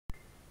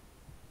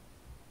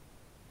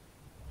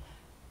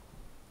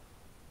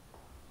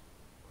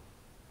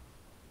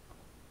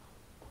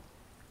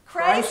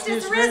Christ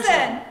is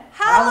risen.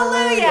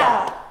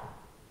 Hallelujah.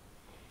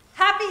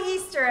 Happy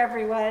Easter,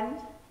 everyone.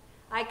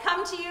 I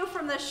come to you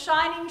from the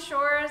shining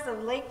shores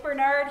of Lake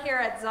Bernard here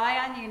at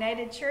Zion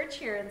United Church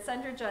here in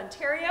Sundridge,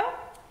 Ontario.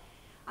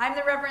 I'm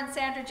the Reverend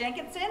Sandra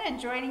Jenkinson, and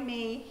joining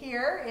me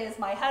here is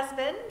my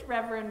husband,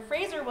 Reverend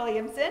Fraser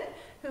Williamson,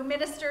 who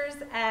ministers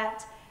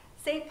at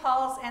St.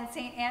 Paul's and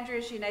St.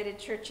 Andrew's United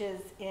Churches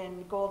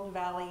in Golden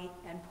Valley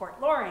and Port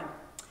Loring.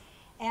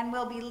 And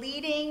we'll be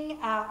leading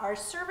our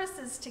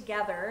services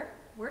together,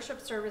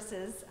 worship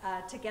services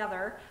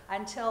together,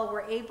 until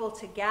we're able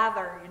to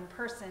gather in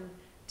person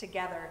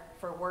together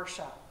for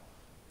worship.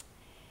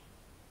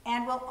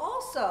 And we'll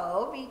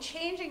also be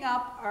changing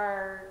up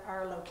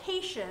our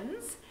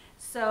locations.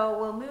 So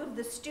we'll move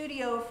the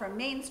studio from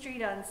Main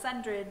Street on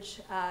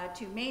Sundridge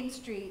to Main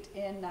Street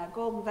in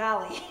Golden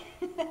Valley.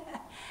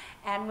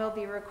 And we'll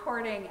be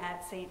recording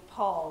at St.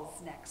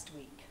 Paul's next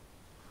week.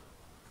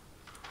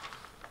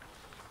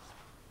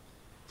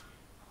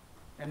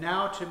 And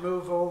now to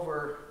move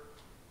over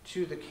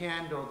to the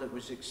candle that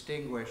was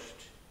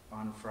extinguished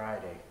on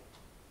Friday.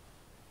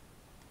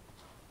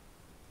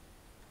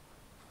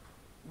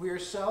 We are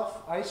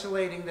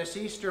self-isolating this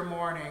Easter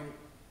morning,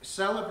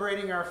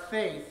 celebrating our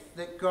faith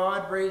that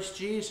God raised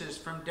Jesus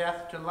from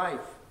death to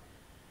life.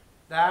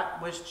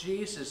 That was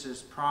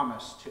Jesus'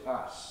 promise to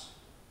us.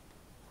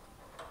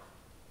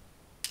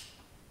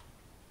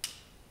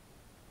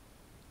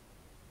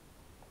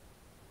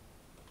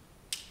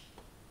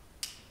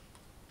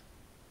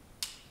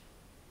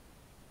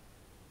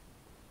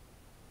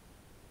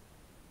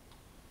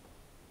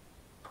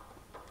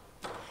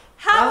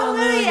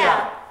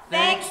 Hallelujah!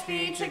 Thanks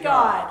be to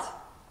God.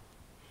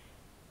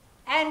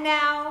 And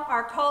now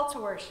our call to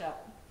worship.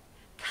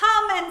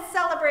 Come and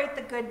celebrate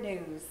the good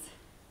news.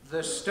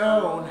 The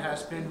stone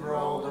has been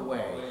rolled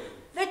away.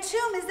 The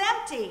tomb is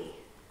empty.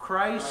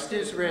 Christ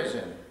is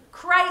risen.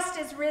 Christ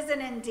is risen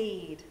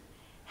indeed.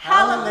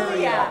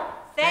 Hallelujah!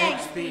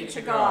 Thanks be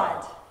to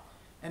God.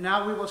 And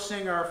now we will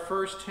sing our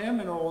first hymn,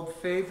 an old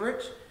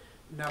favorite,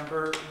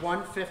 number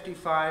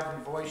 155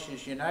 in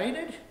Voices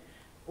United.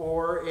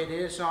 Or it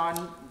is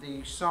on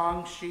the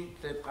song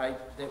sheet that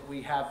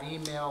we have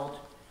emailed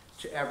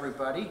to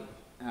everybody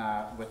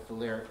with the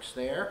lyrics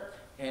there.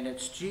 And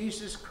it's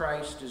Jesus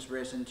Christ is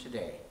Risen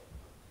Today.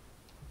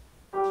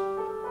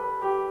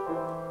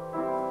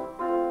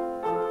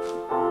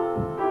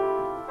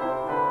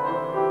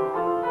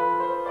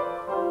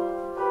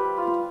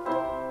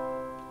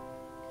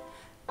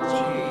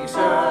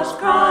 Jesus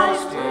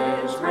Christ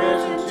is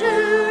risen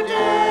today.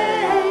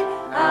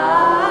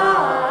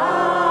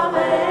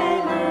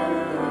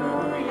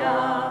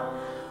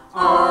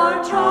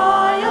 Our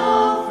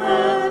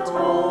triumphant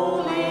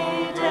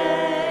holy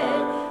day,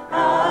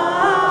 hallelujah.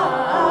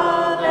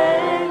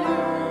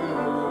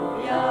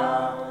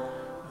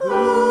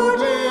 Who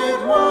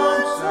did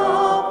once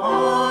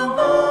upon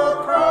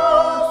the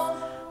cross,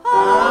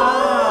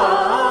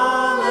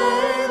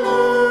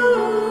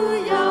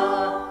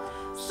 hallelujah,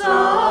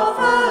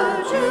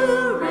 suffer to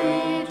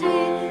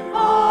redeem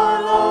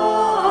our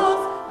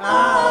loss,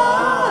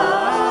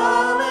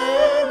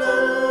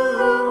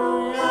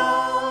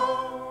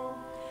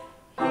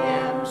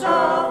 hymns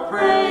of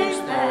praise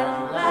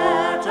then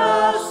let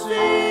us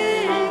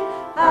sing,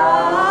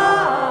 hallelujah,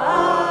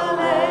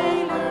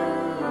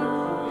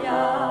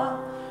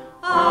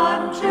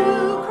 unto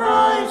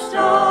Christ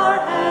our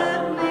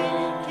heavenly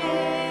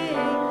King,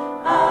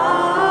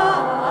 hallelujah,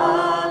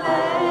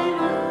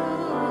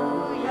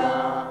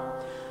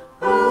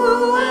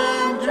 who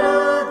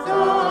endured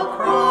the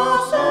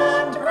cross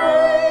and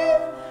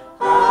grave,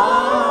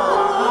 hallelujah,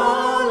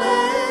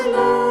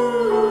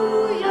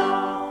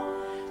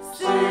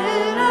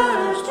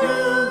 sinners to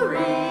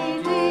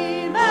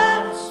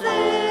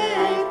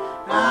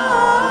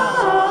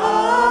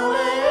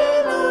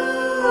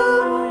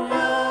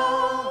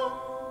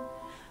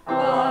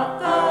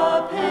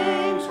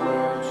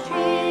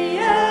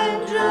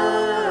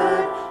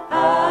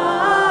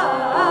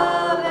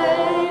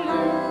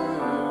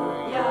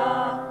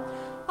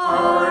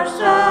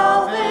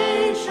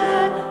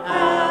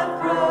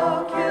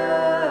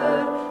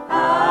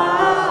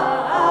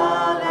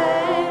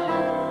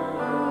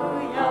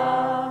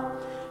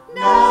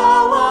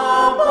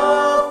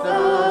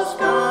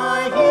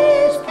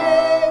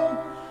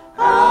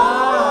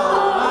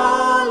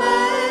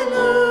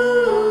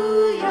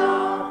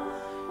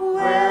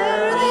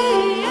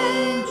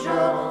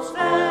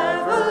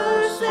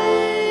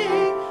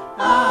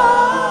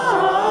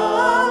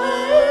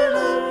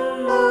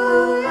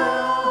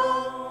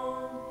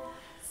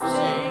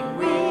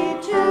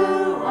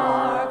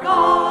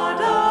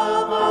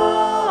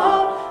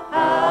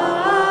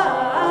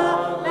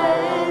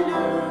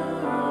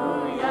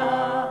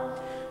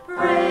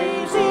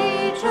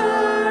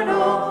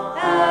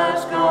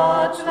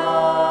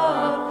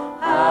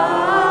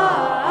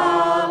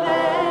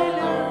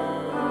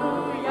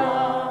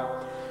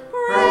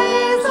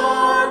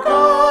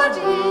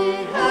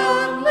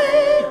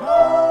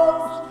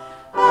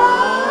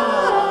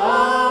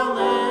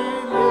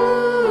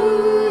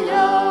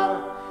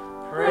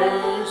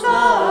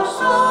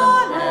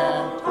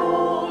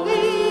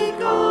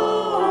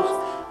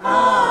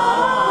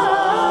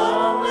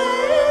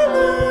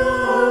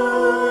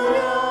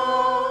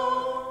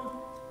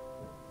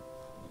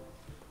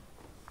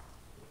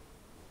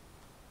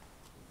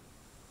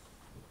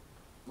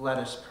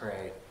us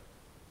pray.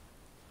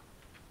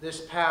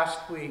 This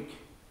past week,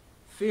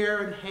 fear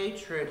and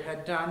hatred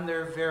had done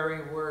their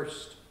very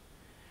worst.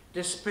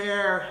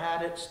 Despair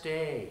had its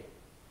day.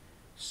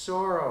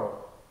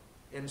 Sorrow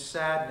and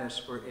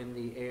sadness were in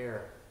the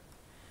air.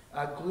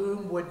 A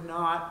gloom would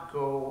not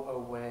go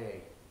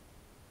away.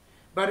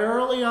 But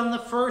early on the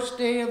first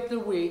day of the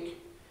week,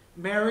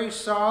 Mary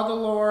saw the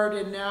Lord,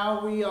 and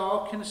now we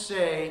all can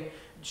say,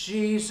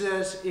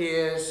 Jesus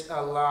is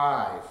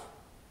alive.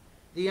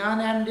 The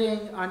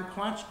unending,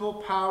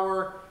 unquenchable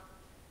power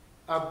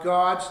of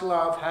God's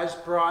love has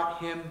brought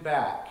him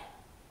back.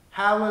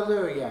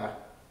 Hallelujah.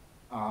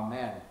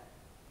 Amen.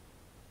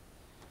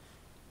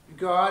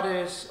 God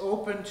has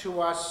opened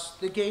to us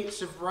the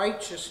gates of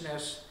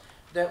righteousness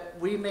that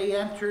we may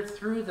enter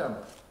through them.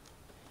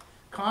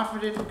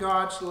 Confident in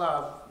God's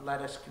love,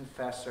 let us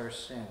confess our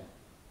sin.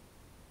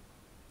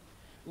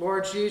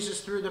 Lord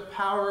Jesus, through the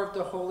power of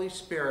the Holy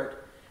Spirit,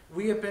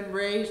 we have been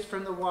raised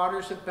from the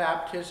waters of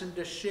baptism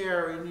to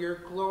share in your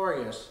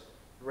glorious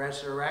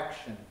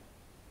resurrection.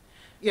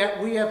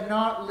 Yet we have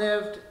not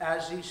lived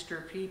as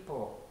Easter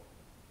people.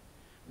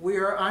 We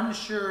are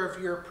unsure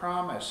of your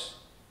promise,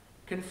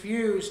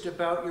 confused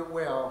about your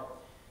will,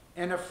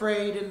 and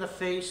afraid in the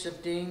face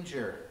of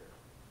danger.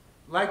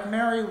 Like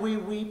Mary, we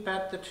weep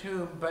at the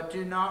tomb, but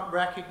do not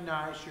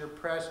recognize your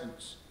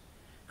presence.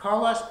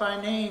 Call us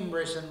by name,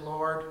 risen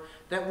Lord,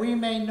 that we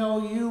may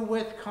know you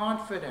with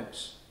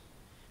confidence.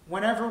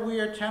 Whenever we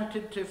are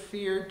tempted to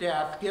fear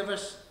death, give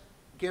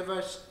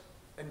us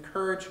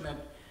encouragement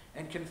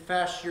and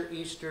confess your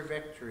Easter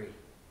victory.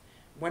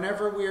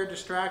 Whenever we are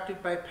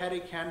distracted by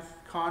petty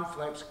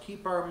conflicts,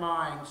 keep our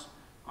minds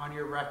on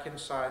your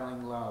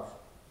reconciling love.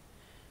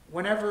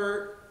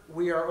 Whenever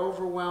we are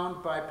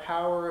overwhelmed by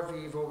power of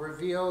evil,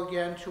 reveal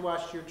again to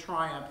us your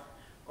triumph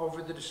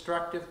over the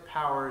destructive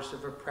powers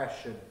of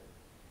oppression.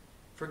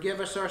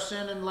 Forgive us our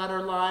sin and let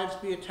our lives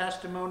be a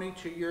testimony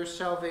to your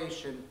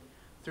salvation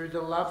through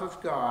the love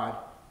of God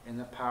and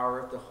the power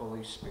of the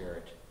Holy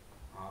Spirit.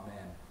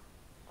 Amen.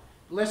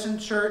 Listen,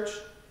 church,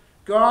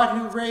 God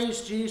who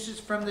raised Jesus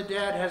from the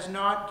dead has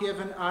not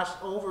given us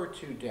over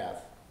to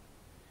death.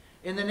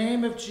 In the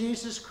name of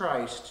Jesus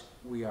Christ,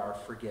 we are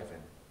forgiven.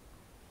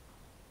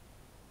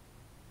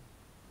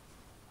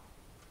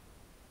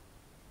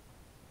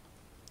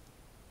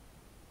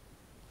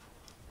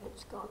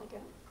 It's gone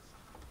again.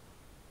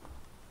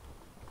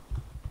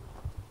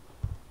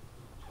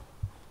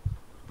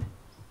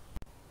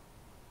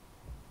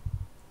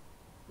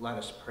 Let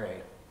us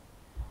pray.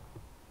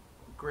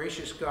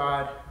 Gracious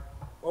God,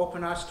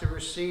 open us to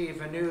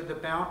receive anew the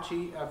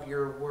bounty of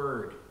your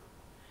word.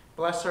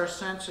 Bless our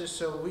senses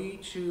so we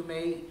too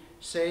may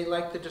say,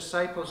 like the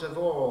disciples of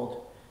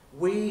old,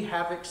 we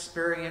have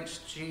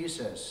experienced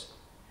Jesus.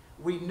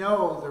 We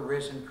know the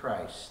risen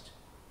Christ.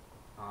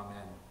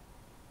 Amen.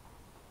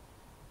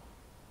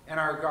 And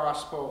our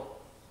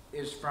gospel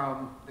is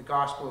from the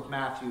Gospel of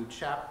Matthew,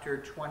 chapter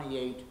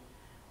 28,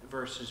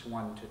 verses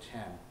 1 to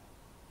 10.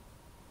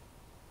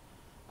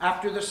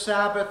 After the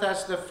Sabbath,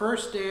 as the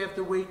first day of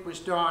the week was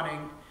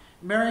dawning,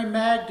 Mary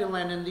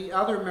Magdalene and the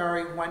other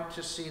Mary went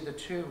to see the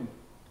tomb.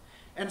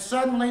 And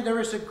suddenly there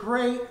was a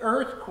great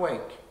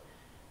earthquake,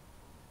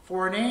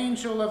 for an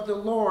angel of the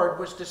Lord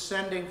was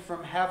descending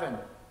from heaven,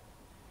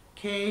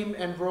 came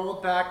and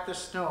rolled back the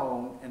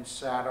stone and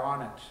sat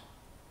on it.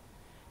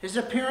 His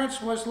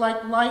appearance was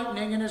like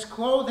lightning, and his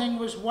clothing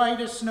was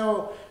white as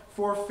snow.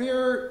 For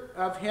fear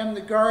of him, the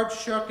guards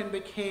shook and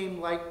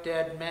became like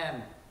dead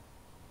men.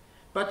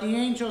 But the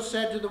angel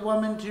said to the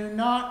woman, "Do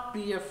not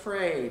be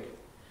afraid.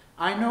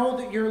 I know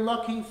that you're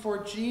looking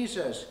for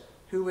Jesus,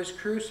 who was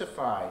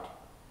crucified.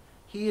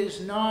 He is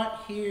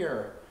not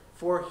here,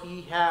 for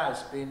he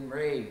has been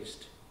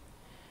raised.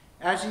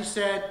 As he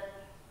said,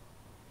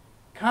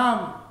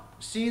 come,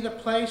 see the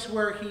place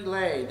where he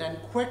lay. Then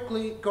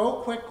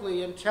go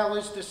quickly and tell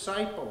his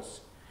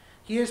disciples.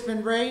 He has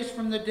been raised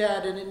from the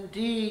dead, and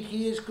indeed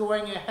he is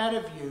going ahead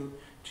of you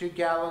to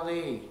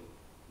Galilee.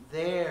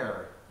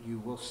 There you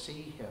will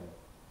see him."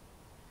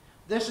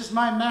 This is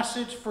my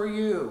message for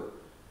you.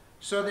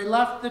 So they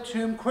left the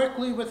tomb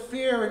quickly with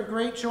fear and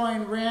great joy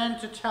and ran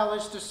to tell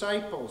his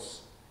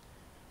disciples.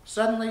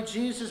 Suddenly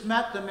Jesus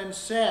met them and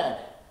said,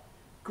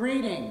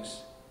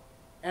 "Greetings."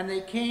 And they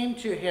came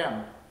to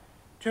him,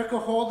 took a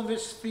hold of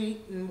his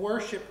feet and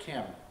worshipped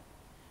him.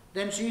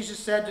 Then Jesus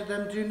said to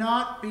them, "Do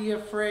not be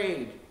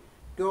afraid.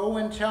 Go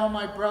and tell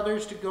my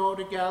brothers to go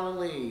to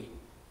Galilee.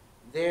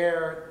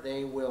 There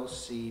they will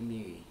see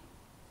me."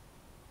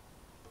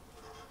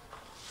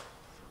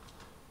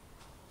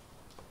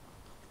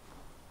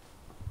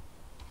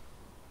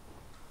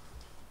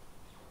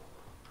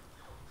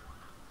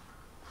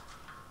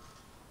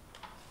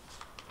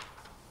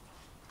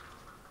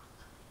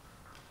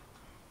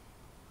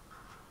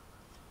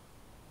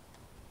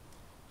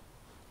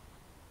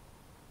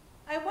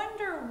 I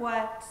wonder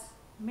what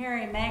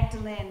Mary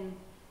Magdalene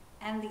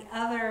and the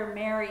other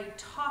Mary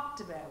talked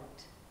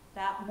about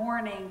that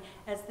morning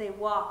as they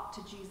walked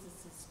to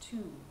Jesus'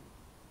 tomb.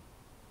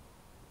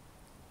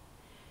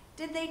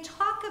 Did they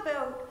talk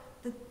about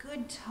the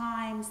good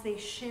times they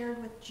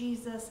shared with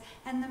Jesus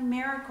and the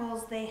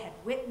miracles they had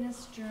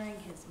witnessed during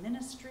his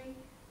ministry?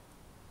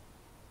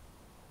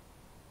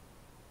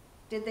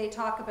 Did they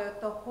talk about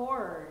the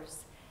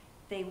horrors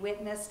they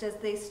witnessed as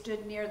they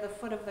stood near the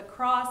foot of the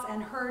cross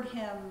and heard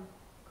him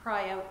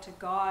cry out to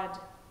God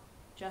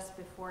just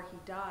before he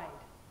died?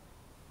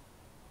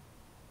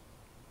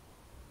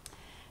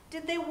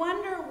 Did they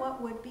wonder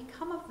what would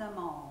become of them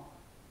all?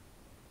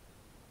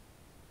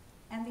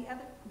 And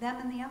them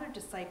and the other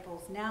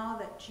disciples now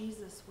that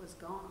Jesus was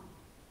gone?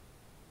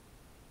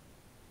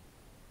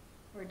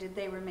 Or did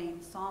they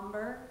remain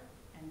somber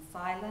and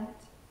silent,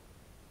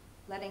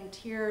 letting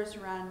tears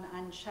run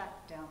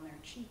unchecked down their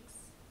cheeks?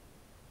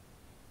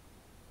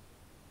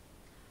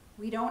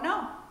 We don't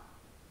know.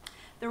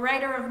 The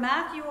writer of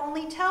Matthew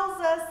only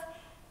tells us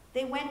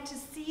they went to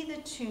see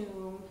the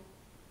tomb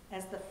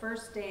as the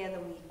first day of the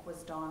week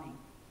was dawning.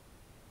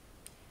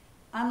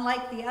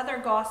 Unlike the other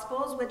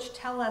Gospels, which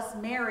tell us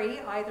Mary,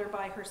 either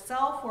by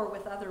herself or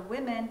with other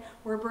women,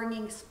 were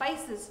bringing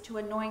spices to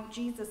anoint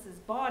Jesus'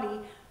 body,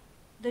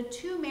 the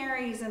two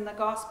Marys in the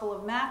Gospel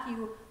of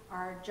Matthew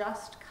are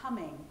just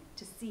coming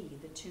to see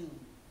the tomb.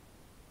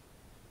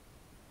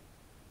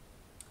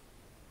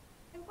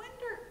 I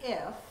wonder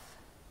if,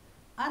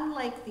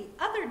 unlike the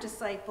other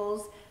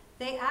disciples,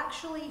 they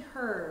actually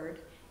heard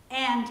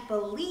and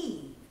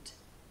believed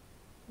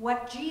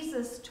what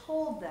Jesus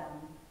told them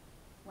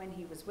when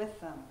he was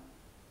with them.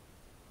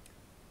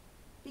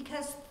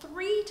 Because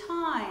 3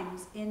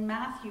 times in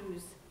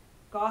Matthew's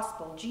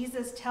gospel,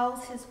 Jesus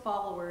tells his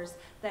followers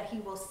that he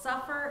will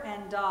suffer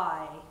and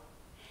die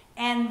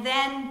and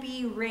then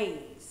be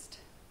raised.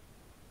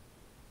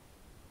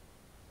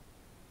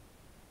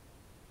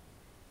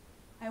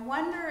 I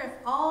wonder if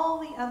all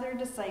the other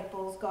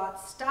disciples got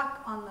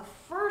stuck on the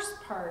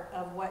first part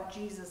of what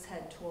Jesus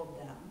had told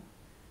them,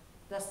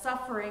 the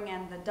suffering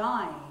and the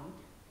dying,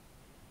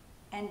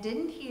 and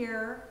didn't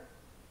hear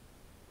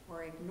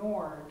or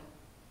ignored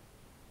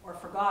or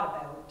forgot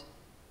about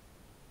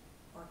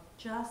or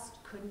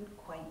just couldn't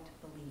quite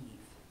believe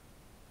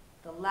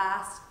the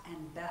last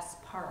and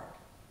best part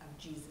of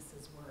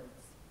Jesus' words.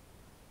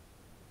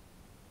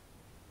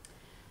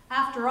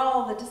 After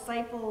all, the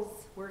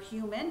disciples were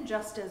human,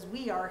 just as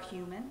we are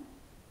human.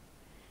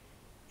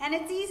 And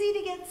it's easy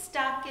to get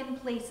stuck in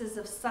places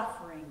of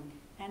suffering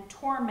and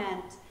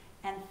torment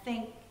and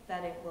think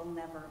that it will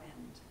never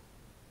end.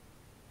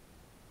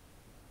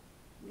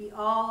 We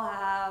all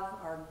have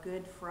our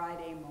Good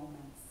Friday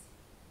moments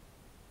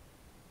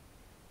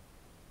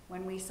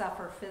when we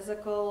suffer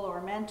physical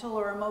or mental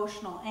or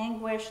emotional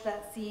anguish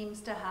that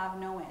seems to have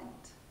no end.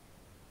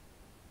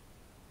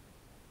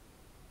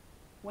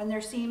 When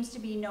there seems to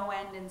be no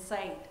end in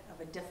sight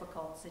of a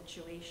difficult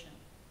situation.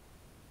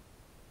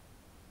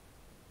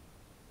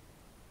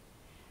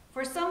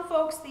 For some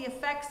folks, the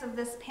effects of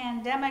this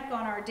pandemic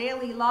on our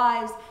daily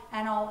lives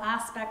and all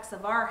aspects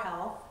of our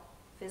health,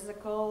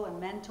 physical and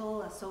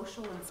mental,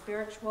 social and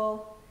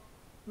spiritual,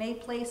 may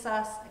place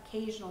us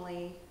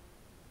occasionally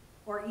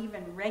or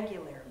even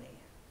regularly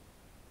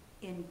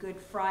in Good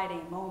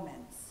Friday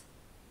moments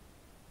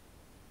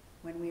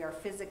when we are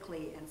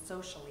physically and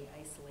socially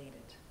isolated.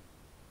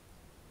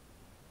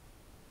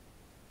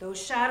 Those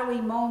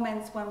shadowy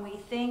moments when we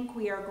think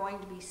we are going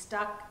to be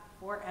stuck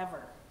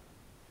forever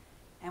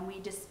and we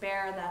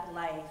despair that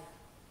life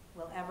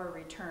will ever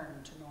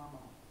return to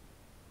normal.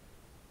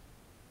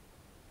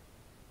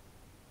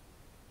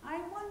 I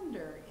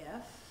wonder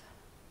if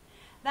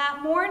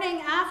that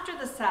morning after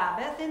the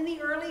Sabbath, in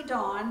the early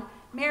dawn,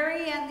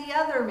 Mary and the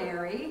other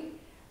Mary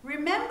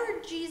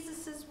remembered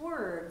Jesus'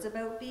 words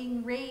about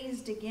being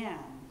raised again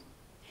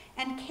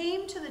and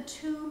came to the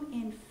tomb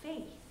in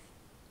faith,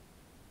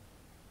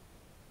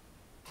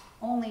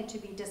 only to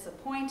be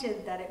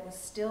disappointed that it was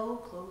still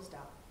closed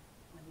up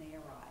when they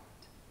arrived.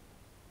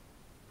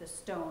 The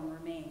stone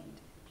remained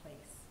in place.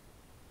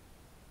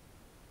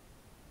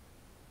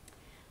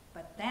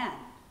 But then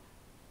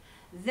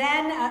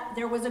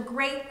there was a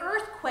great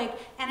earthquake,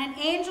 and an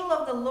angel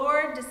of the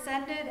Lord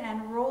descended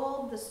and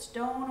rolled the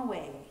stone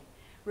away,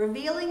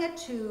 revealing a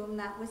tomb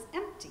that was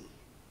empty,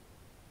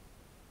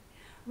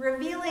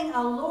 revealing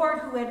a Lord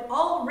who had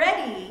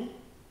already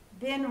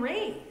been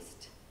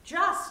raised,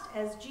 just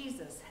as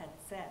Jesus had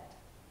said.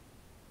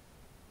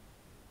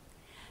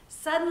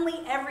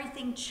 Suddenly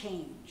everything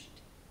changed.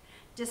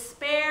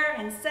 Despair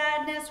and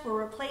sadness were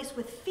replaced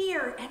with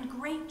fear and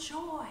great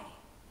joy,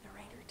 the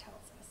writer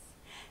tells us.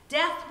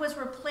 Death was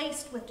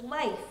replaced with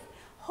life.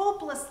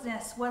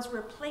 Hopelessness was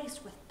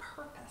replaced with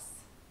purpose.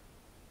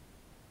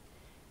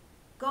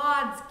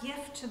 God's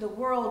gift to the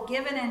world,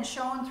 given and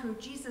shown through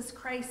Jesus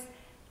Christ's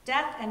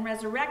death and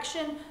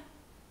resurrection,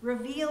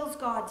 reveals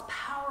God's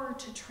power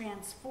to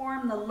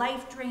transform the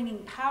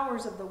life-draining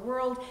powers of the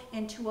world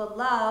into a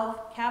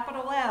love,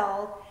 capital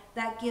L,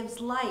 that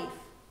gives life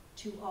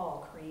to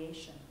all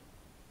creation.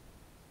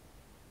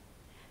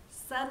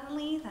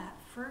 Suddenly, that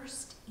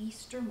first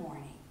Easter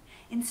morning,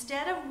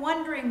 instead of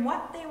wondering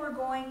what they were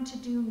going to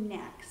do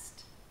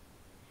next,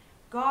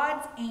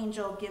 God's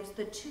angel gives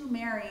the two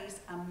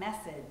Marys a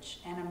message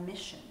and a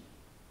mission.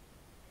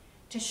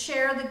 to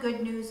share the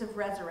good news of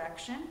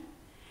resurrection,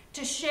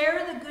 to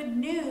share the good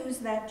news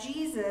that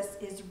Jesus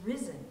is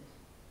risen,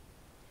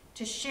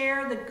 to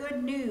share the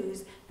good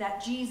news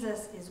that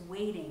Jesus is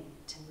waiting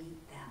to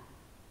meet them.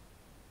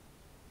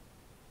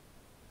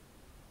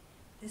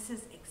 This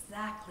is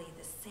exactly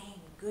the same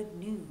good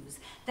news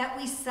that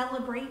we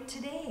celebrate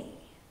today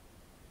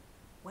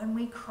when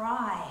we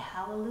cry,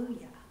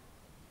 hallelujah.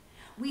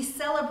 We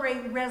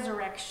celebrate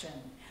resurrection.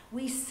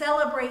 We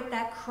celebrate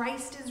that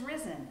Christ is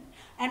risen.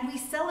 And we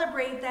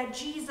celebrate that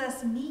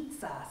Jesus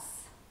meets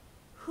us,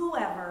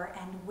 whoever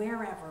and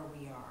wherever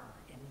we are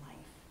in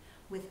life,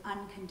 with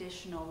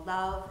unconditional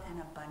love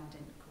and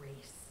abundant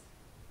grace.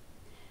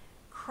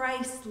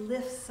 Christ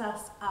lifts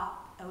us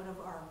up out of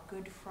our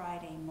Good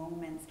Friday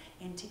moments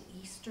into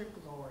Easter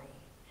glory,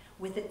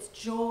 with its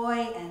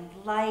joy and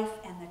life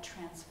and the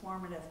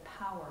transformative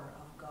power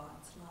of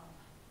God's love.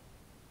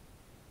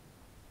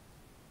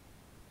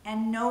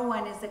 And no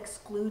one is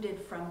excluded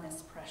from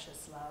this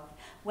precious love.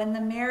 When the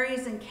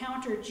Marys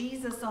encounter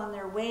Jesus on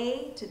their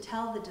way to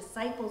tell the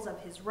disciples of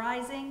his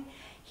rising,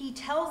 he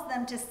tells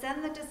them to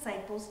send the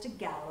disciples to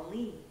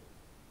Galilee.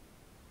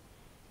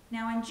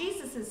 Now, in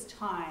Jesus'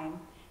 time,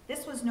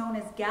 this was known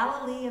as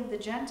Galilee of the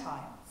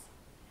Gentiles,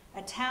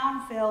 a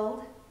town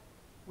filled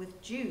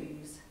with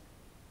Jews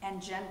and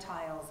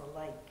Gentiles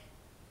alike.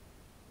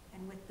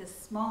 And with this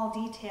small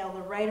detail,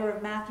 the writer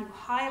of Matthew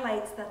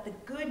highlights that the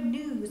good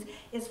news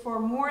is for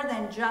more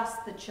than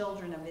just the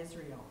children of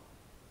Israel.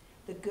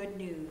 The good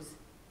news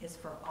is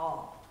for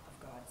all of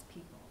God's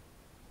people.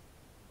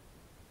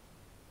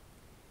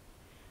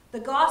 The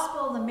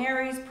gospel the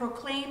Marys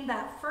proclaimed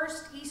that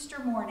first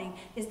Easter morning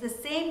is the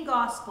same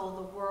gospel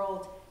the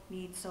world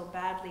needs so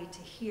badly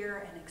to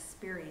hear and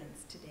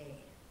experience today.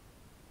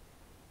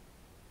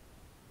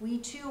 We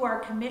too are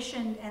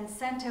commissioned and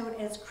sent out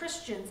as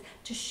Christians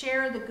to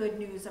share the good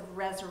news of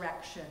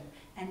resurrection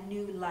and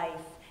new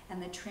life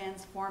and the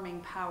transforming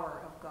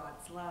power of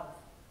God's love.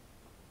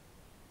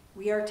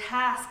 We are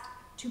tasked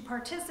to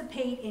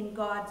participate in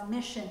God's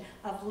mission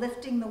of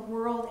lifting the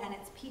world and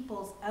its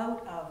peoples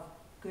out of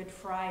Good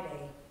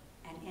Friday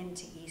and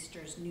into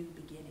Easter's new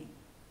beginning.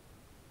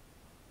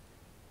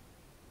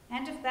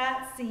 And if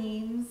that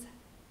seems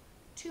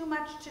too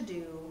much to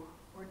do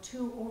or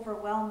too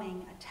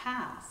overwhelming a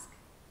task,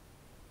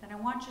 then I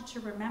want you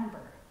to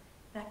remember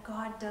that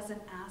God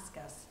doesn't ask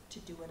us to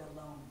do it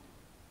alone.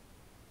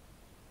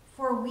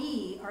 For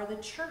we are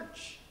the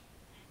church,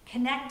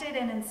 connected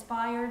and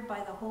inspired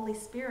by the Holy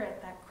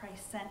Spirit that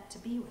Christ sent to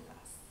be with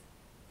us.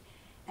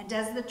 And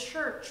as the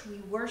church, we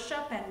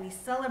worship and we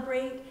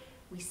celebrate,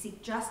 we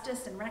seek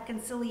justice and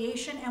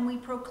reconciliation, and we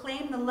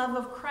proclaim the love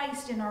of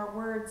Christ in our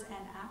words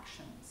and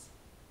actions.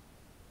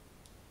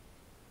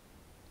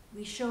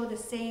 We show the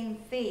same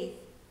faith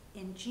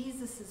in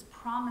Jesus'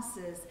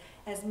 promises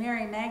as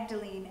Mary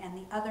Magdalene and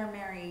the other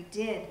Mary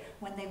did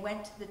when they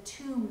went to the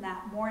tomb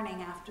that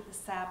morning after the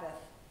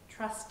Sabbath,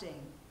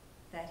 trusting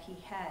that he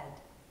had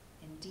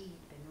indeed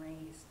been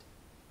raised.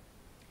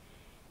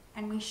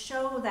 And we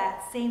show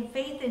that same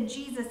faith in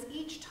Jesus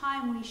each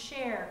time we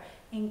share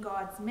in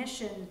God's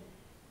mission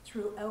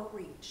through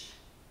outreach,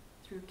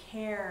 through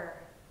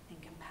care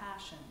and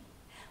compassion.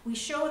 We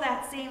show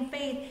that same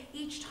faith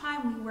each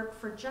time we work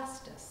for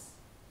justice.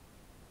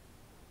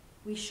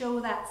 We show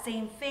that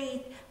same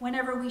faith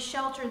whenever we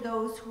shelter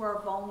those who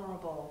are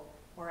vulnerable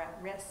or at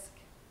risk.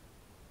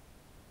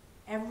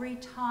 Every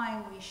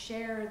time we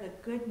share the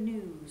good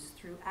news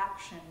through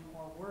action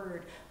or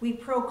word, we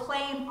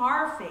proclaim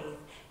our faith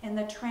in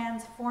the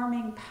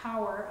transforming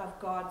power of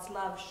God's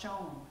love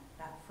shown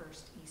that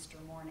first Easter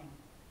morning.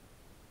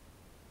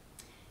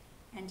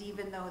 And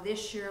even though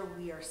this year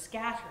we are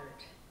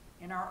scattered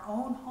in our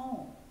own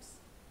homes,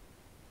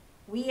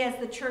 we as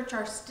the church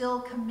are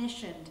still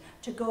commissioned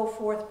to go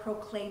forth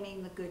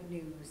proclaiming the good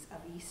news of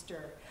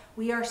Easter.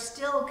 We are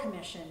still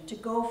commissioned to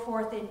go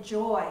forth in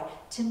joy,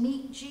 to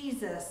meet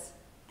Jesus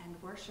and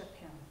worship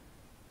him.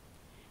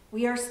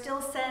 We are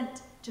still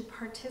sent to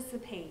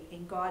participate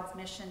in God's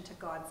mission to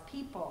God's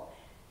people,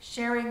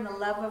 sharing the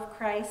love of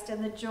Christ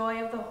and the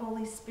joy of the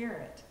Holy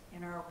Spirit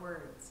in our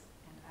words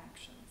and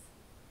actions.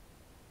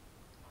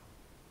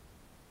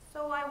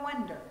 So I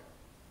wonder,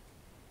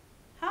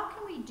 how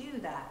can we do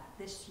that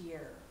this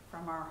year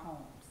from our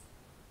homes?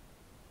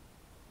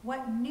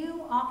 What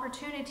new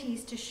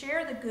opportunities to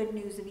share the good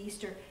news of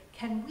Easter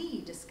can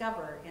we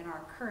discover in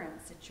our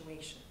current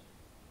situation?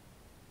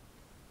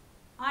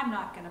 I'm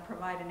not going to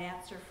provide an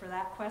answer for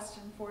that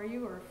question for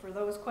you or for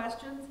those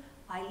questions.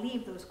 I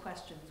leave those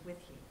questions with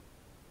you.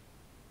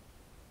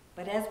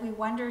 But as we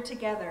wonder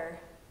together,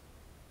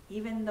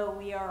 even though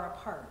we are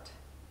apart,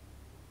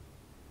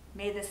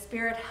 may the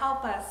Spirit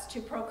help us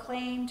to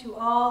proclaim to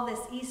all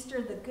this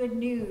Easter the good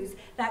news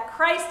that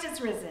Christ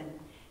is risen.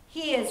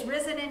 He is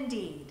risen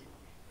indeed.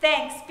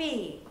 Thanks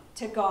be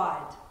to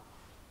God.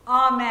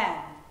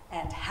 Amen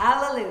and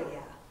hallelujah.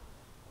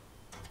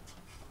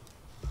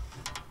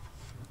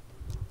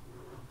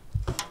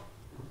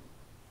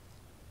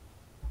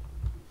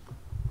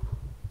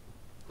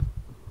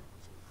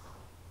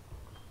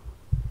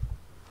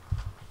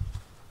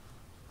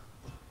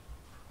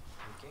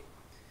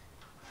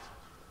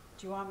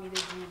 Do you want me to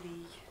do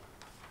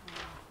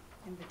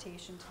the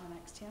invitation to the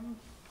next hymn?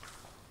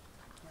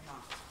 Or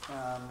not?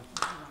 Or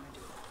do you want to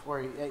do it?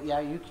 Or, yeah,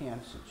 you can,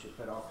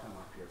 but I'll come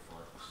up here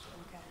for it. So.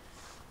 Okay.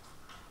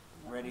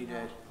 Ready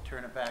to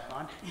turn it back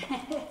on?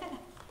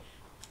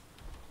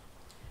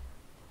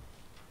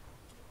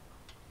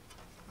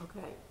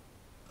 Okay.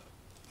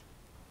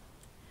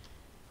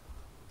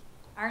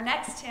 Our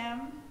next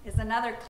hymn is another